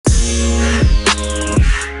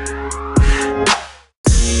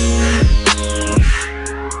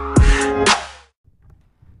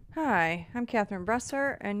I'm Catherine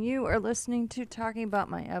Bresser, and you are listening to Talking About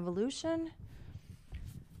My Evolution.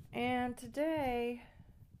 And today,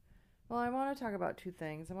 I want to talk about two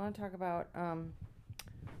things. I want to talk about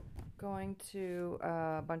going to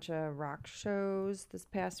a bunch of rock shows this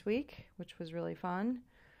past week, which was really fun.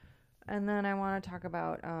 And then I want to talk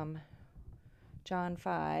about John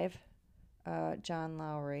 5, John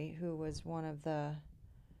Lowry, who was one of the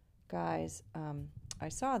guys I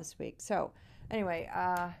saw this week. So, anyway,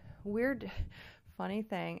 weird, funny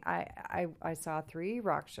thing. I saw 3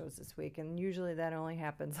 rock shows this week, and usually that only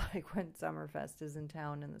happens like when Summerfest is in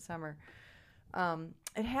town in the summer.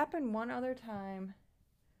 It happened one other time,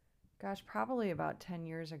 gosh, probably about 10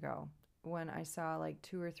 years ago, when I saw like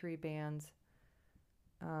 2 or 3 bands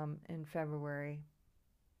in February.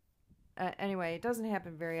 Anyway, it doesn't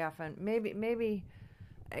happen very often. Maybe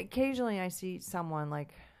occasionally I see someone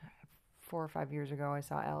like 4 or 5 years ago. I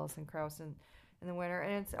saw Alison Krauss in the winter,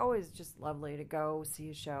 and it's always just lovely to go see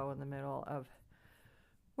a show in the middle of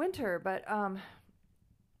winter. But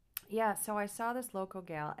yeah, so I saw this local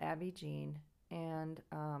gal, Abby Jean, and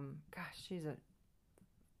gosh, she's a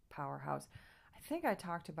powerhouse. I think I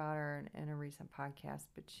talked about her in a recent podcast,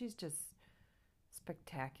 but she's just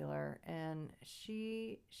spectacular. And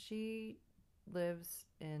she lives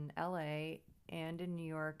in LA and in New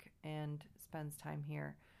York and spends time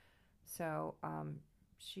here. So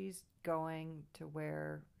she's going to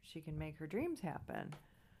where she can make her dreams happen.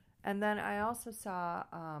 And then I also saw,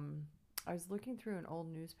 I was looking through an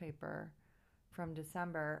old newspaper from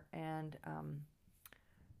December and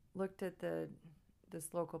looked at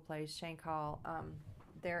this local place, Shank Hall,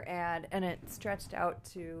 their ad, and it stretched out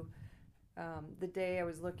to the day I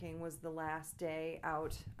was looking was the last day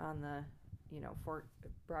out on the, for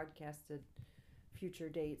broadcasted future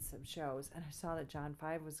dates of shows, and I saw that John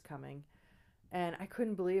 5 was coming, and I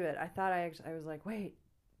couldn't believe it. I thought I was like, wait,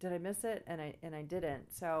 did I miss it? And I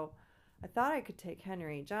didn't. So I thought I could take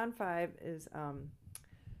Henry. John 5 is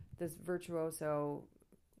this virtuoso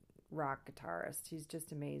rock guitarist. He's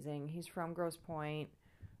just amazing. He's from Grosse Pointe.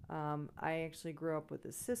 I actually grew up with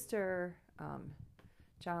his sister,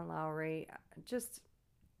 John Lowry.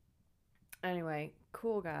 Anyway,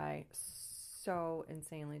 cool guy, so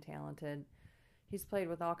insanely talented. He's played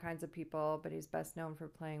with all kinds of people, but he's best known for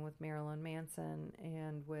playing with Marilyn Manson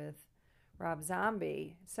and with Rob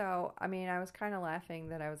Zombie. So, I mean, I was kind of laughing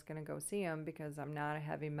that I was going to go see him because I'm not a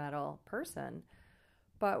heavy metal person.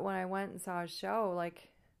 But when I went and saw his show, like,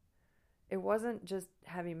 it wasn't just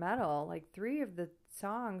heavy metal. Like, 3 of the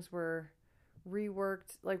songs were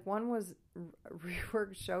reworked. Like, one was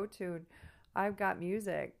reworked show tune, I've Got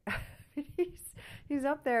Music. He's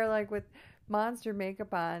up there, like, with monster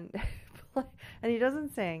makeup on, and he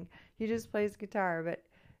doesn't sing. He just plays guitar. But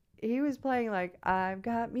he was playing, like, I've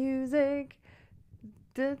got music,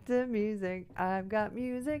 music, I've got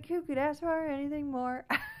music, who could ask for anything more?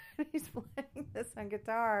 He's playing this on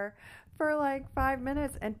guitar for like 5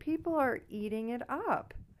 minutes, and people are eating it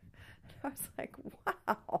up. I was like,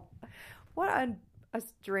 wow, what a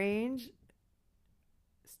strange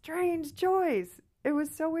choice. It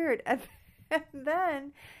was so weird. And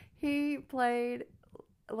then he played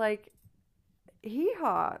like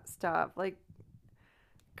hee-haw stuff, like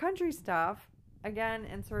country stuff, again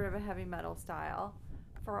in sort of a heavy metal style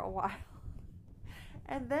for a while.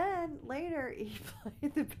 And then later he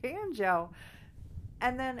played the banjo.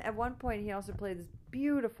 And then at one point he also played this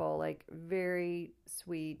beautiful, like very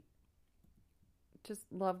sweet, just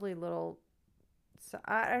lovely little,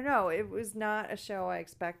 I don't know, it was not a show I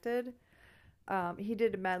expected. He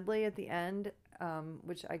did a medley at the end,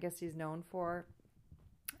 which I guess he's known for.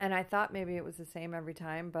 And I thought maybe it was the same every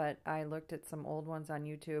time, but I looked at some old ones on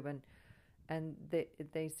YouTube, and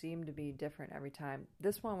they seemed to be different every time.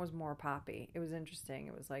 This one was more poppy. It was interesting.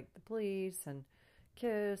 It was like The Police and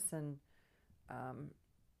Kiss and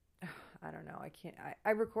I don't know. I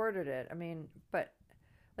recorded it. I mean, but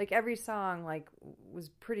like every song like was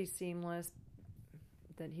pretty seamless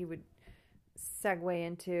that he would segue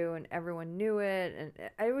into, and everyone knew it, and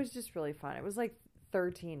it was just really fun. It was like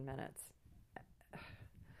 13 minutes.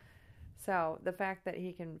 So the fact that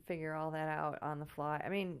he can figure all that out on the fly, I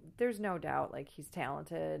mean, there's no doubt, like, he's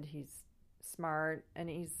talented, he's smart, and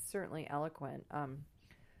he's certainly eloquent.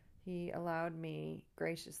 He allowed me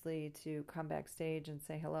graciously to come backstage and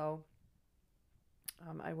say hello.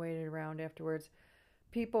 I waited around afterwards.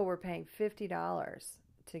 People were paying $50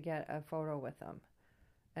 to get a photo with him,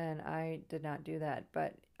 and I did not do that,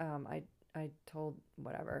 but I told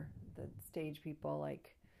the stage people,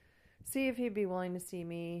 like, see if he'd be willing to see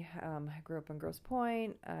me. I grew up in Grosse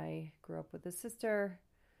Pointe. I grew up with his sister,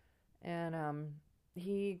 and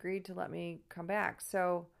he agreed to let me come back.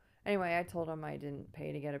 So Anyway, I told him I didn't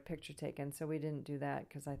pay to get a picture taken, so we didn't do that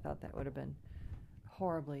because I thought that would have been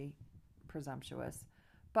horribly presumptuous.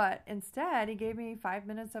 But instead, he gave me 5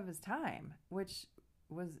 minutes of his time, which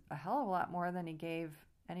was a hell of a lot more than he gave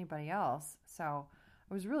anybody else. So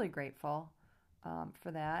I was really grateful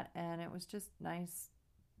for that, and it was just nice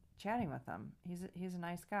chatting with him. He's a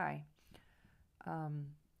nice guy. Um,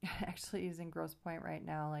 Actually, he's in Grosse Pointe right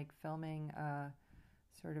now, like filming a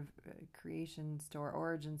sort of creation story,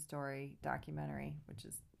 origin story documentary, which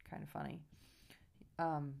is kind of funny.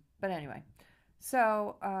 But anyway,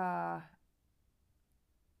 so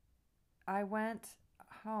I went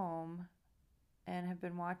home and have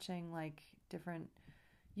been watching like different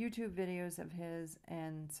YouTube videos of his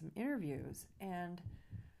and some interviews. And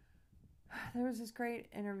there was this great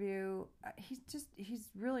interview. He's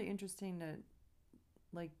really interesting to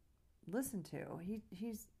like listen to.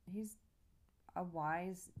 He's a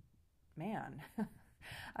wise man.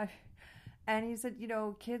 I, and he said,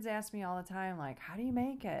 kids ask me all the time, like, how do you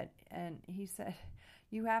make it? And he said,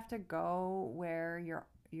 you have to go where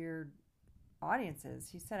your audience is.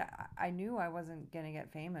 He said, I knew I wasn't going to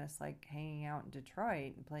get famous, like hanging out in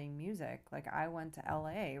Detroit and playing music. Like I went to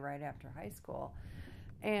LA right after high school.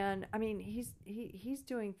 And I mean, he's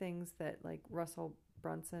doing things that like Russell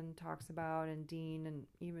Brunson talks about and Dean and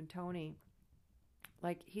even Tony.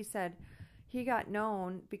 Like he said, he got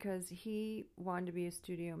known because he wanted to be a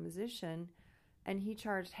studio musician and he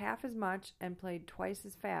charged half as much and played twice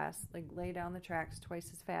as fast, like lay down the tracks twice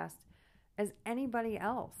as fast as anybody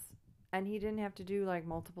else. And he didn't have to do like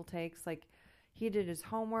multiple takes. Like he did his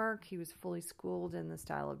homework. He was fully schooled in the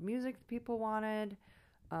style of music that people wanted.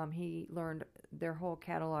 He learned their whole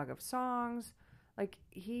catalog of songs. Like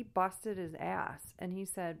he busted his ass. And he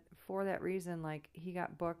said for that reason, like he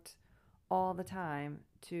got booked all the time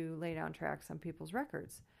to lay down tracks on people's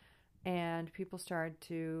records. And people started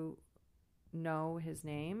to know his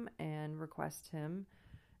name and request him.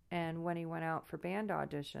 And when he went out for band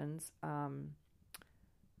auditions,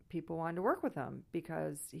 people wanted to work with him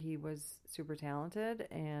because he was super talented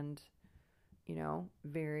and,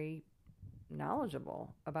 very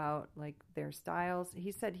knowledgeable about like their styles.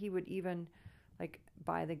 He said he would even like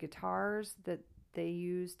buy the guitars that they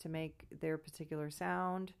use to make their particular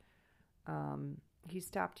sound. He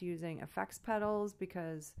stopped using effects pedals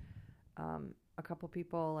because a couple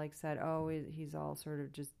people like said, oh, he's all sort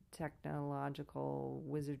of just technological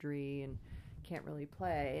wizardry and can't really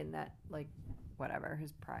play, and that like whatever,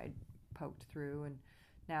 his pride poked through, and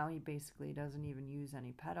now he basically doesn't even use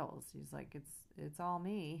any pedals. He's like, it's all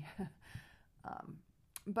me.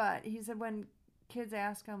 But he said when kids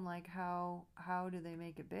ask him like how do they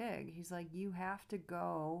make it big, he's like, you have to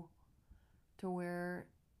go to where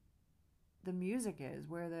the music is,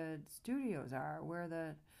 where the studios are, where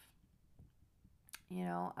the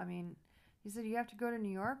I mean, he said you have to go to New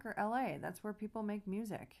York or LA. That's where people make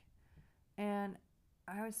music. And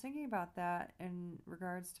I was thinking about that in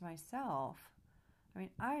regards to myself. I mean,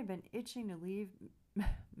 I have been itching to leave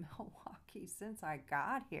Milwaukee since I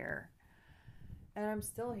got here. And I'm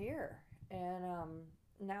still here. And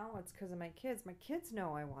now it's because of my kids. My kids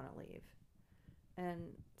know I want to leave.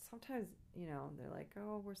 And sometimes, they're like,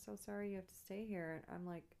 oh, we're so sorry you have to stay here. And I'm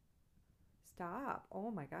like, stop.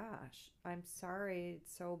 Oh my gosh. I'm sorry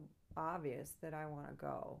it's so obvious that I want to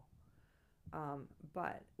go.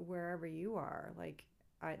 But wherever you are, like,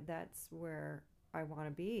 that's where I want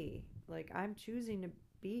to be. Like, I'm choosing to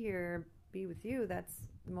be here, be with you. That's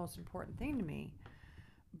the most important thing to me.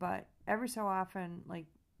 But every so often, like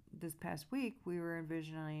this past week, we were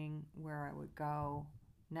envisioning where I would go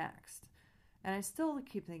next. And I still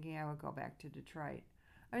keep thinking I would go back to Detroit.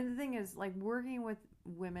 I mean, the thing is, like, working with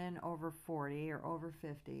women over 40 or over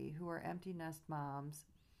 50 who are empty nest moms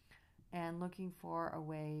and looking for a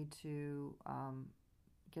way to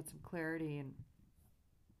get some clarity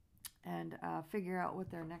and figure out what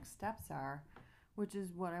their next steps are, which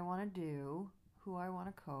is what I want to do, who I want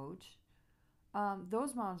to coach.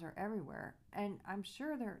 Those moms are everywhere, and I'm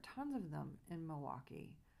sure there are tons of them in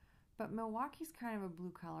Milwaukee. But Milwaukee's kind of a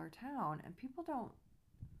blue-collar town, and people don't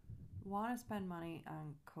want to spend money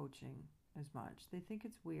on coaching as much. They think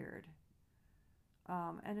it's weird.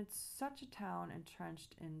 And it's such a town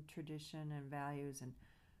entrenched in tradition and values. And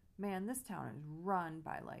man, this town is run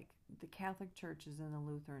by like the Catholic churches and the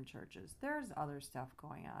Lutheran churches. There's other stuff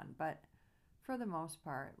going on, but for the most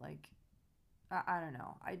part, like, I don't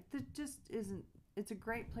know. It just isn't. It's a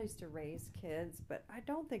great place to raise kids, but I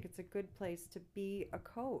don't think it's a good place to be a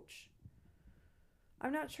coach.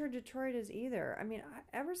 I'm not sure Detroit is either. I mean,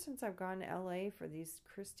 ever since I've gone to LA for these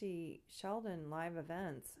Christy Sheldon live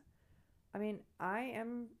events, I mean, I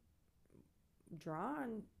am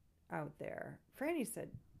drawn out there. Franny said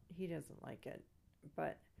he doesn't like it,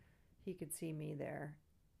 but he could see me there.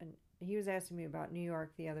 And he was asking me about New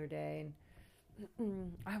York the other day,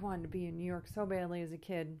 and I wanted to be in New York so badly as a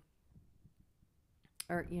kid,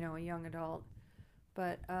 or a young adult,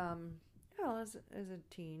 but as a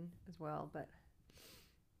teen as well. But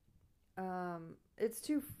it's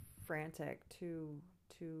too frantic, too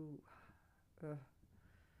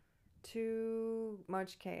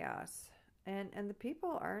much chaos, and the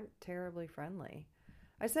people aren't terribly friendly.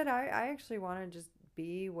 I said I actually want to just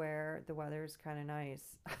be where the weather's kind of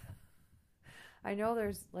nice. I know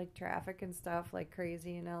there's like traffic and stuff like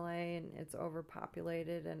crazy in LA, and it's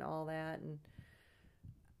overpopulated and all that, and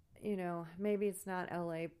maybe it's not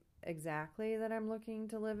LA exactly that I'm looking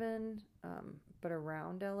to live in, but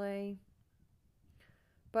around LA.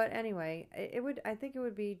 But anyway, I think it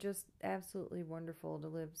would be just absolutely wonderful to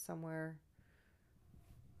live somewhere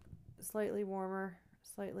slightly warmer,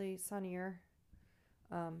 slightly sunnier.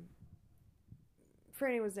 Franny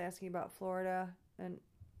was asking about Florida, and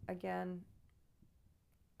again,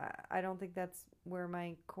 I don't think that's where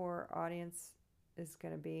my core audience is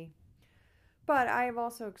going to be. But I have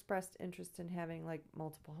also expressed interest in having like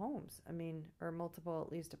multiple homes. Or multiple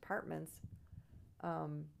at least apartments,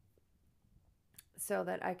 so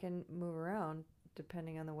that I can move around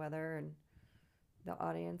depending on the weather and the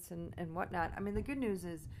audience and whatnot. The good news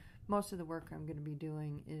is most of the work I'm going to be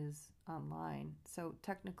doing is online. So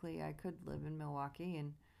technically I could live in Milwaukee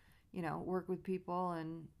and, work with people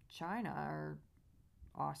in China or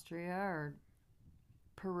Austria or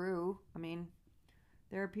Peru.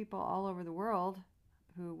 There are people all over the world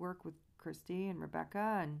who work with Christy and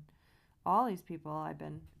Rebecca and all these people I've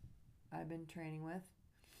been training with.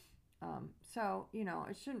 So,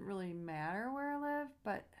 it shouldn't really matter where I live,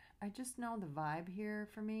 but I just know the vibe here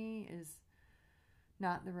for me is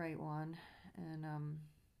not the right one. And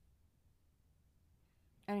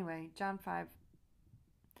anyway, John 5,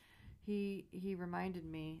 he reminded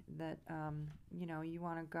me that, you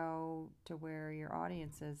want to go to where your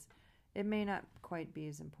audience is. It may not quite be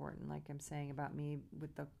as important, like I'm saying about me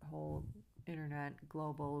with the whole internet,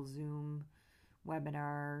 global Zoom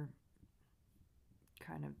webinar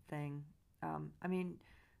kind of thing.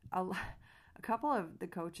 A couple of the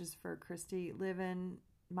coaches for Christy live in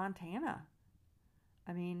Montana.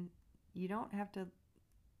 You don't have to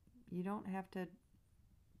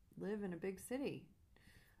live in a big city.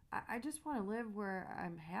 I just want to live where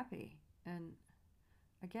I'm happy. And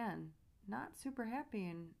again, not super happy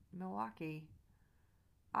in Milwaukee.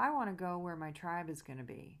 I want to go where my tribe is going to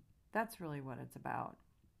be. That's really what it's about.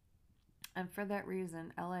 And for that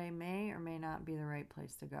reason, LA may or may not be the right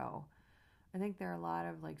place to go. I think there are a lot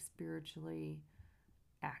of like spiritually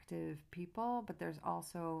active people, but there's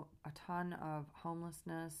also a ton of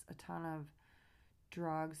homelessness, a ton of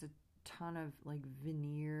drugs, a ton of like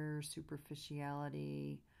veneer,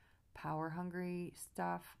 superficiality, power hungry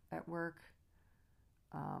stuff at work.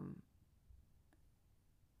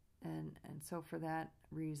 And so for that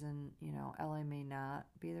reason, LA may not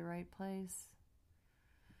be the right place.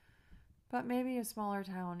 But maybe a smaller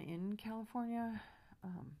town in California.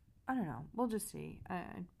 I don't know. We'll just see.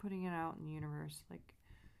 I'm putting it out in the universe. Like,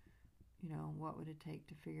 what would it take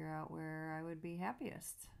to figure out where I would be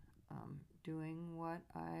happiest? Doing what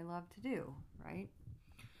I love to do, right?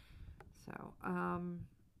 So,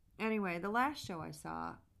 anyway, the last show I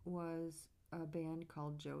saw was a band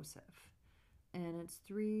called Joseph. And it's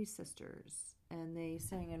 3 sisters. And they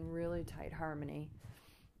sang in really tight harmony.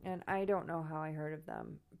 And I don't know how I heard of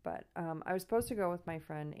them, but I was supposed to go with my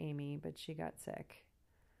friend Amy, but she got sick.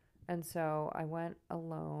 And so I went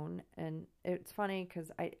alone, and it's funny because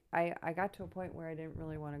I got to a point where I didn't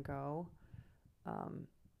really want to go.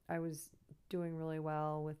 I was doing really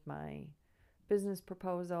well with my business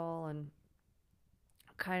proposal and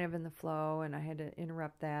kind of in the flow, and I had to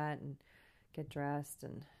interrupt that and get dressed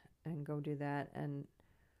and go do that. And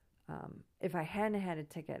if I hadn't had a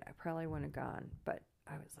ticket, I probably wouldn't have gone, but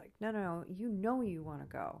I was like, no, you want to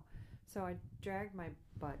go. So I dragged my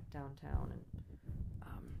butt downtown, and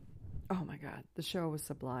oh my God, the show was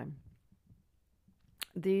sublime.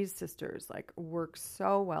 These sisters like work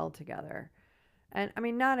so well together. And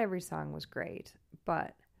not every song was great,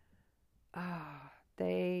 but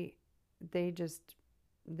they just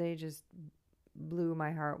blew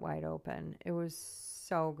my heart wide open. It was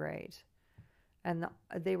so great. And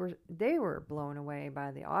they were blown away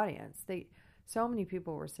by the audience. So many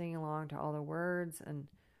people were singing along to all the words, and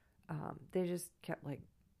they just kept like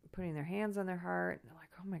putting their hands on their heart. And they're like,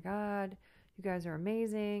 "Oh my God, you guys are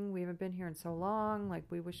amazing. We haven't been here in so long. Like,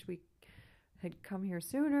 we wish we had come here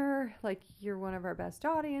sooner. Like, you're one of our best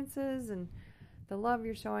audiences." And the love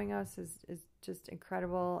you're showing us is just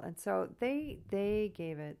incredible. And so they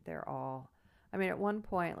gave it their all. I mean, at one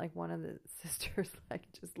point, like one of the sisters like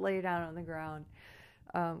just lay down on the ground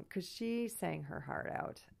because she sang her heart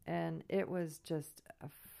out. And it was just a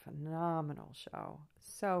phenomenal show.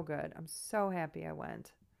 So good. I'm so happy I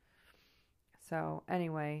went. So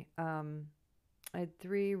anyway, I had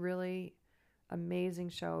 3 really amazing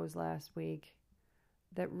shows last week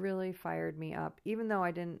that really fired me up. Even though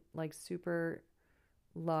I didn't like super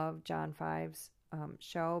love John Five's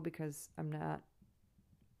show because I'm not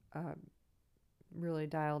really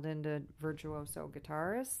dialed into virtuoso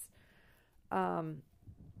guitarists.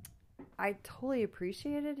 I totally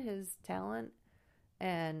appreciated his talent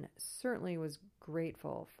and certainly was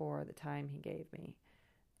grateful for the time he gave me.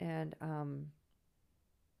 And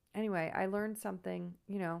anyway, I learned something,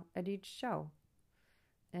 at each show.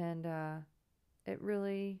 And it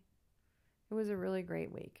was a really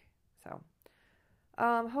great week. So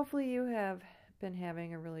hopefully you have been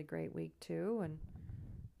having a really great week too. And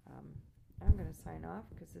I'm going to sign off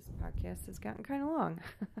because this podcast has gotten kind of long.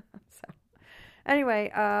 So anyway,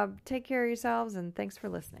 take care of yourselves and thanks for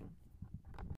listening.